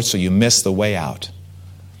of the Lord, so you miss the way out.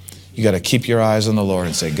 You got to keep your eyes on the Lord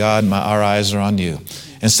and say, God, our eyes are on you.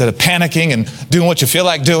 Instead of panicking and doing what you feel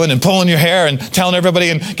like doing and pulling your hair and telling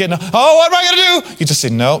everybody and getting, oh, what am I going to do? You just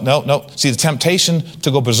say, no. See, the temptation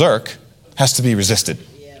to go berserk has to be resisted.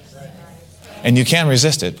 And you can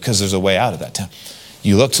resist it because there's a way out of that.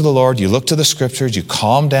 You look to the Lord, you look to the scriptures, you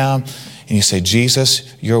calm down, and you say,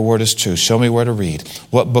 Jesus, your word is true. Show me where to read.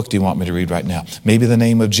 What book do you want me to read right now? Maybe the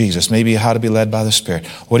name of Jesus. Maybe how to be led by the Spirit.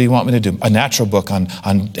 What do you want me to do? A natural book on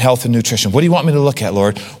health and nutrition. What do you want me to look at,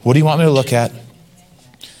 Lord? What do you want me to look at?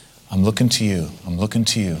 I'm looking to you. I'm looking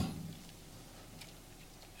to you.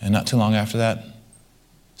 And not too long after that,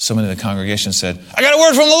 someone in the congregation said, I got a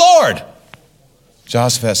word from the Lord.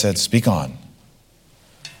 Jehoshaphat said, speak on.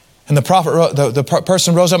 And the prophet, the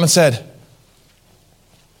person rose up and said,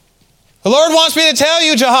 the Lord wants me to tell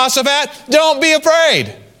you, Jehoshaphat, don't be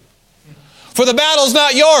afraid. For the battle's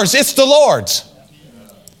not yours, it's the Lord's.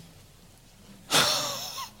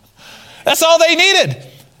 That's all they needed.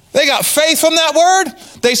 They got faith from that word.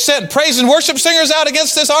 They sent praise and worship singers out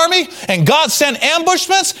against this army, and God sent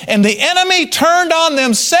ambushments, and the enemy turned on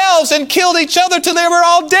themselves and killed each other till they were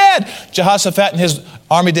all dead. Jehoshaphat and his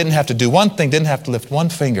army didn't have to do one thing, didn't have to lift one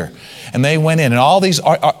finger. And they went in, and all these,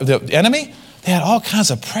 the enemy, they had all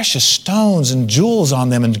kinds of precious stones and jewels on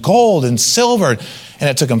them and gold and silver. And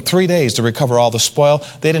it took them 3 days to recover all the spoil.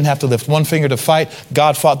 They didn't have to lift one finger to fight.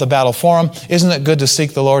 God fought the battle for them. Isn't it good to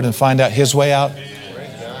seek the Lord and find out his way out?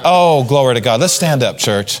 Oh, glory to God. Let's stand up,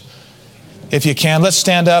 church. If you can, let's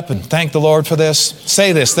stand up and thank the Lord for this.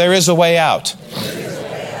 Say this, there is a way out.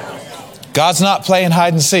 God's not playing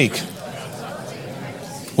hide and seek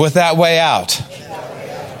with that way out.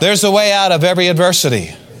 There's a way out of every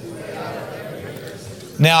adversity.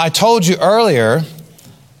 Now, I told you earlier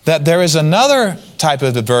that there is another type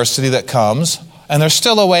of adversity that comes, and there's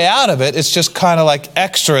still a way out of it. It's just kind of like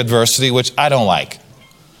extra adversity, which I don't like.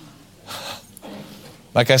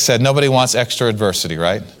 Like I said, nobody wants extra adversity,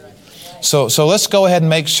 right? So let's go ahead and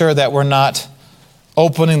make sure that we're not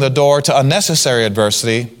opening the door to unnecessary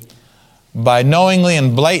adversity by knowingly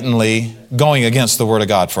and blatantly going against the Word of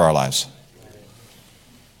God for our lives.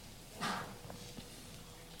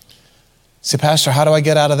 See, Pastor, how do I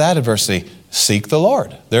get out of that adversity? Seek the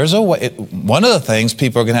Lord. There's a way. One of the things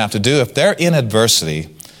people are going to have to do if they're in adversity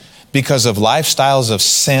because of lifestyles of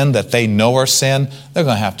sin that they know are sin, they're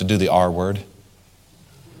going to have to do the R word.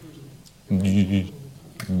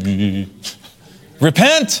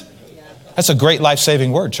 Repent. That's a great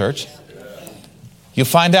life-saving word, church. You'll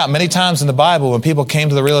find out many times in the Bible when people came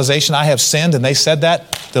to the realization, I have sinned, and they said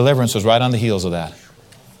that, deliverance was right on the heels of that.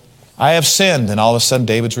 I have sinned, and all of a sudden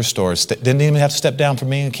David's restored. Didn't even have to step down from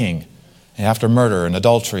being a king. And after murder and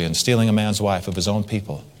adultery and stealing a man's wife of his own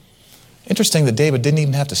people. Interesting that David didn't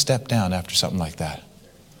even have to step down after something like that.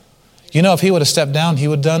 You know, if he would have stepped down, he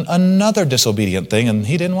would have done another disobedient thing, and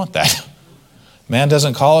he didn't want that. Man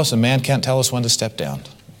doesn't call us, and man can't tell us when to step down.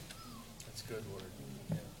 That's good word.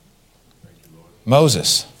 Thank you, Lord.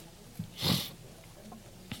 Moses.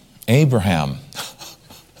 Abraham.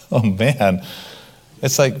 Oh, man.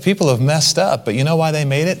 It's like people have messed up, but you know why they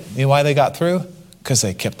made it? You know why they got through? Because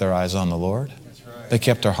they kept their eyes on the Lord. That's right. They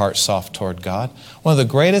kept their hearts soft toward God. One of the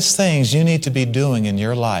greatest things you need to be doing in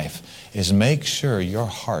your life is make sure your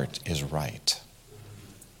heart is right.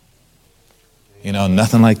 You know,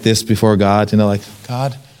 nothing like this before God. You know, like,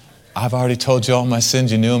 God, I've already told you all my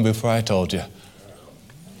sins. You knew them before I told you.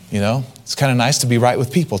 You know, it's kind of nice to be right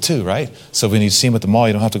with people too, right? So when you see them at the mall,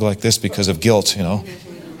 you don't have to go like this because of guilt, you know.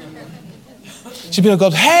 So people go,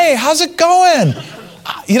 hey, how's it going?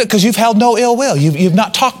 You know, because you've held no ill will. You've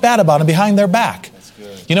not talked bad about them behind their back. That's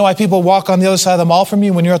good. You know why people walk on the other side of the mall from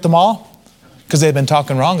you when you're at the mall? Because they've been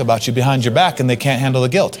talking wrong about you behind your back and they can't handle the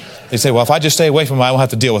guilt. They say, well, if I just stay away from them, I won't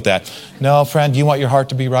have to deal with that. No, friend, you want your heart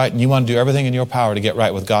to be right and you want to do everything in your power to get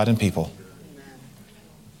right with God and people.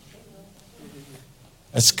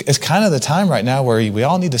 It's kind of the time right now where we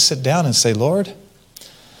all need to sit down and say, Lord,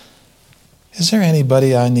 is there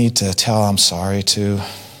anybody I need to tell I'm sorry to?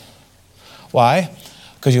 Why?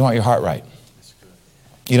 Because you want your heart right.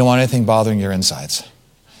 You don't want anything bothering your insides.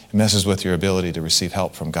 It messes with your ability to receive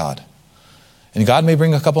help from God. And God may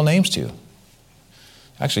bring a couple names to you.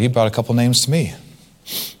 Actually, He brought a couple names to me,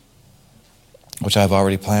 which I've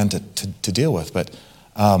already planned to deal with. But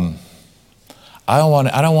I don't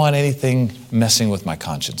want anything messing with my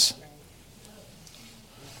conscience.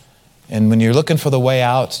 And when you're looking for the way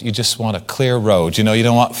out, you just want a clear road. You know, you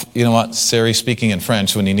don't want Siri speaking in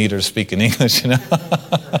French when you need her to speak in English, you know.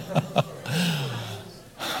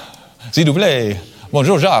 S'il vous plaît.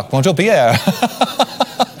 Bonjour Jacques. Bonjour Pierre.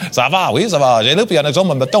 Ça va? Oui, ça va. J'ai lu puis un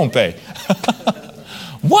homme me trompe.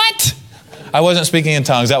 What? I wasn't speaking in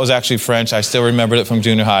tongues. That was actually French. I still remembered it from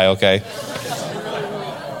junior high, okay?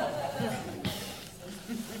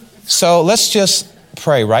 So let's just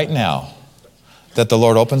pray right now that the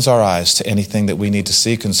Lord opens our eyes to anything that we need to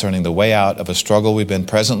see concerning the way out of a struggle we've been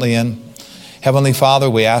presently in. Heavenly Father,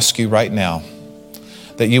 we ask you right now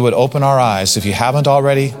that you would open our eyes. If you haven't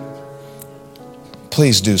already,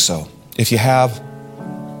 please do so. If you have,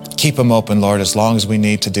 keep them open, Lord, as long as we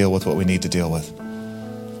need to deal with what we need to deal with.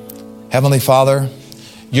 Heavenly Father,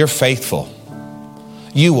 you're faithful.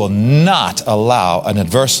 You will not allow an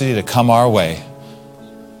adversity to come our way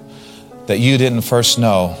that you didn't first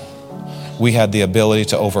know we had the ability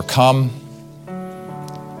to overcome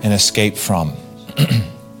and escape from.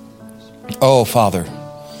 Oh, Father,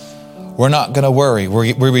 we're not going to worry.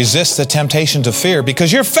 We resist the temptation to fear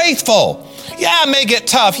because you're faithful. Yeah, it may get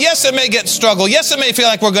tough. Yes, it may get struggle. Yes, it may feel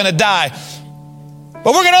like we're going to die.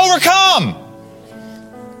 But we're going to overcome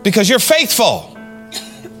because you're faithful.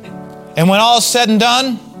 And when all is said and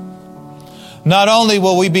done, not only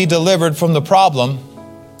will we be delivered from the problem,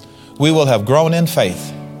 we will have grown in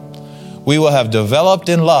faith. We will have developed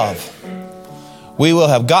in love. We will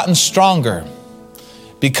have gotten stronger,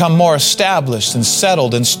 become more established and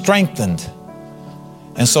settled and strengthened.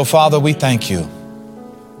 And so, Father, we thank you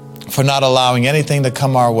for not allowing anything to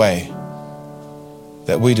come our way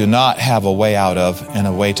that we do not have a way out of and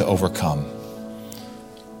a way to overcome.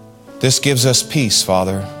 This gives us peace,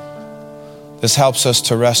 Father. This helps us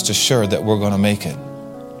to rest assured that we're going to make it.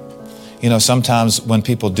 You know, sometimes when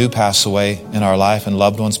people do pass away in our life and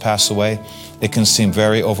loved ones pass away, it can seem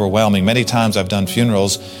very overwhelming. Many times I've done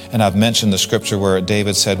funerals and I've mentioned the scripture where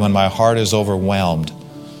David said, when my heart is overwhelmed,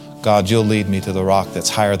 God, you'll lead me to the rock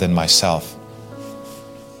that's higher than myself.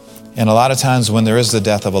 And a lot of times when there is the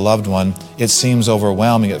death of a loved one, it seems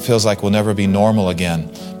overwhelming. It feels like we'll never be normal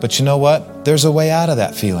again. But you know what? There's a way out of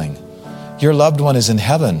that feeling. Your loved one is in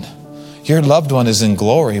heaven. Your loved one is in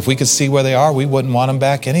glory. If we could see where they are, we wouldn't want them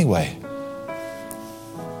back anyway.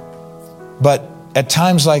 But at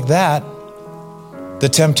times like that, the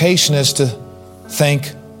temptation is to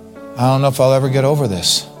think, I don't know if I'll ever get over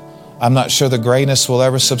this. I'm not sure the grayness will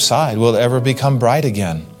ever subside. Will it ever become bright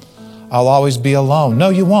again? I'll always be alone. No,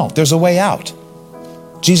 you won't. There's a way out.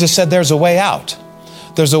 Jesus said there's a way out.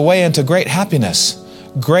 There's a way into great happiness,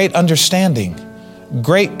 great understanding,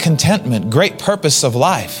 great contentment, great purpose of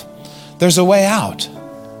life. There's a way out.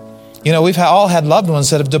 You know, we've all had loved ones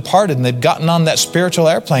that have departed and they've gotten on that spiritual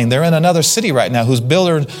airplane. They're in another city right now whose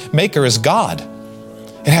builder and maker is God.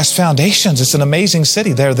 It has foundations. It's an amazing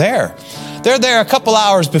city. They're there. They're there a couple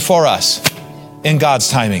hours before us in God's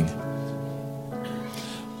timing.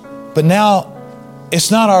 But now, it's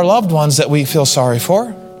not our loved ones that we feel sorry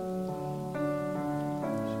for.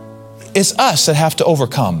 It's us that have to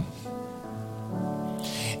overcome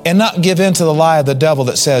and not give in to the lie of the devil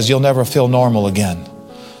that says you'll never feel normal again.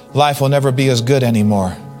 Life will never be as good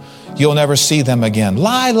anymore. You'll never see them again.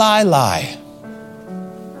 Lie, lie, lie.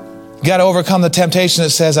 You got to overcome the temptation that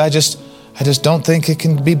says, I just don't think it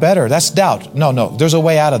can be better. That's doubt. No. There's a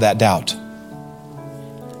way out of that doubt.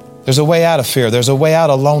 There's a way out of fear. There's a way out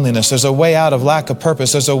of loneliness. There's a way out of lack of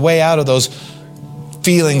purpose. There's a way out of those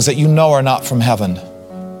feelings that you know are not from heaven.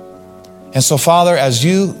 And so, Father,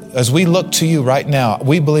 as we look to you right now,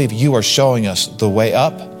 we believe you are showing us the way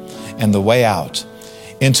up and the way out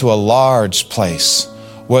into a large place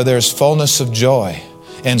where there's fullness of joy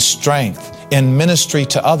and strength and ministry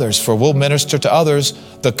to others, for we'll minister to others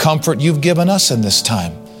the comfort you've given us in this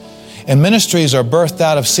time. And ministries are birthed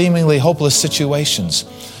out of seemingly hopeless situations.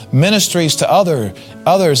 Ministries to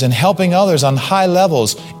others and helping others on high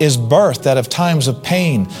levels is birthed out of times of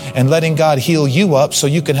pain and letting God heal you up so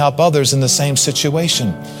you can help others in the same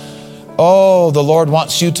situation. Oh, the Lord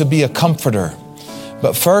wants you to be a comforter.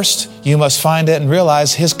 But first, you must find it and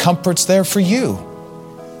realize His comfort's there for you.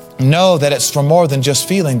 Know that it's for more than just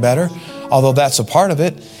feeling better, although that's a part of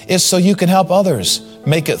it. It's so you can help others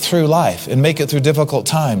make it through life and make it through difficult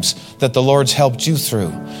times that the Lord's helped you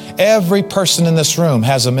through. Every person in this room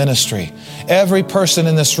has a ministry. Every person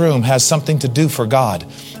in this room has something to do for God.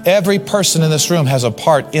 Every person in this room has a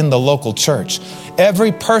part in the local church.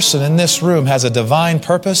 Every person in this room has a divine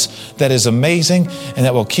purpose that is amazing and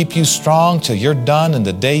that will keep you strong till you're done and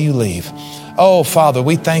the day you leave. Oh, Father,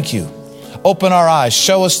 we thank you. Open our eyes.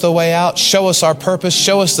 Show us the way out. Show us our purpose.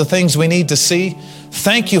 Show us the things we need to see.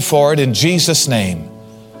 Thank you for it in Jesus' name.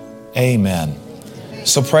 Amen.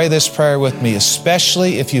 So pray this prayer with me,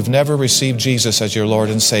 especially if you've never received Jesus as your Lord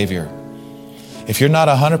and Savior. If you're not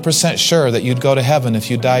 100% sure that you'd go to heaven if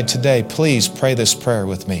you died today, please pray this prayer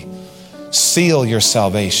with me. Seal your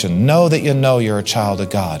salvation. Know that you know you're a child of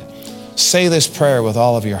God. Say this prayer with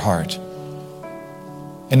all of your heart.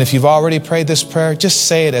 And if you've already prayed this prayer, just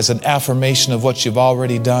say it as an affirmation of what you've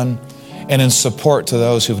already done and in support to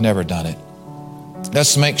those who've never done it.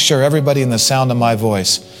 Let's make sure everybody in the sound of my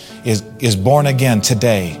voice is born again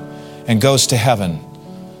today and goes to heaven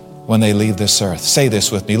when they leave this earth. Say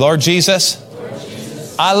this with me. Lord Jesus,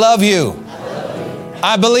 I love you.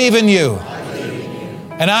 I believe in you.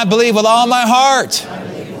 And I believe with all my heart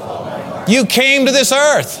you came to this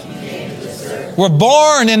earth. Were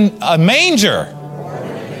born in a manger.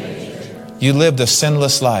 You lived a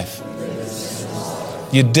sinless life.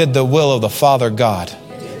 You did the will of the Father God.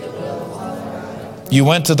 You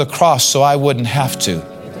went to the cross so I wouldn't have to.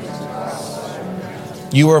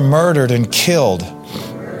 You were murdered and killed.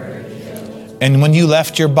 And when you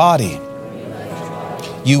left your body,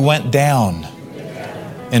 you went down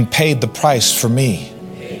and paid the price for me.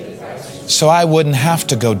 So I wouldn't have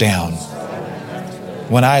to go down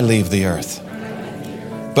when I leave the earth.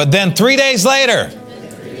 But then 3 days later,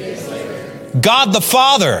 God the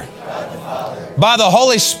Father, by the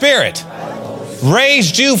Holy Spirit,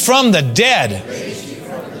 raised you from the dead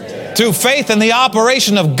through faith in the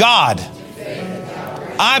operation of God.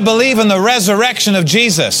 I believe in the resurrection of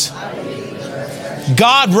Jesus.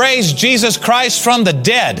 God raised Jesus Christ from the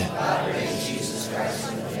dead.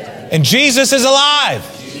 And Jesus is alive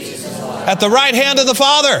at the right hand of the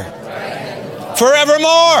Father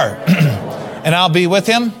forevermore. And I'll be with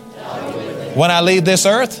Him when I leave this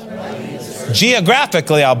earth.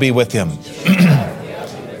 Geographically, I'll be with Him.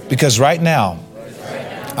 Because right now,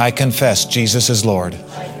 I confess Jesus is Lord.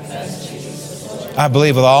 I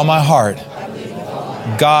believe with all my heart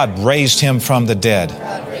God raised Him from the dead.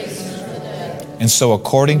 And so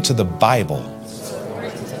according to the Bible,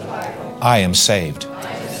 I am saved.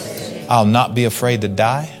 I'll not be afraid to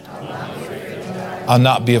die. I'll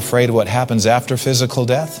not be afraid of what happens after physical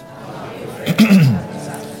death.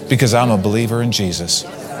 Because I'm a believer in Jesus.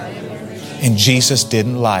 And Jesus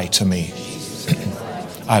didn't lie to me.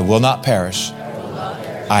 I will not perish.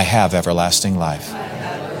 I have everlasting life.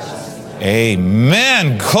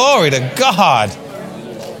 Amen. Glory to God.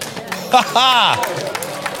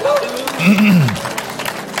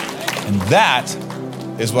 And that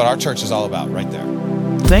is what our church is all about right there.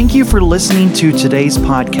 Thank you for listening to today's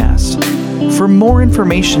podcast. For more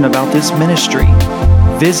information about this ministry,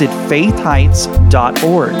 visit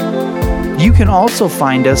faithheights.org. You can also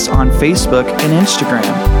find us on Facebook and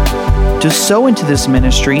Instagram. To sow into this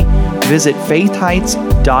ministry, visit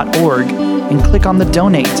faithheights.org and click on the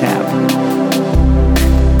Donate tab.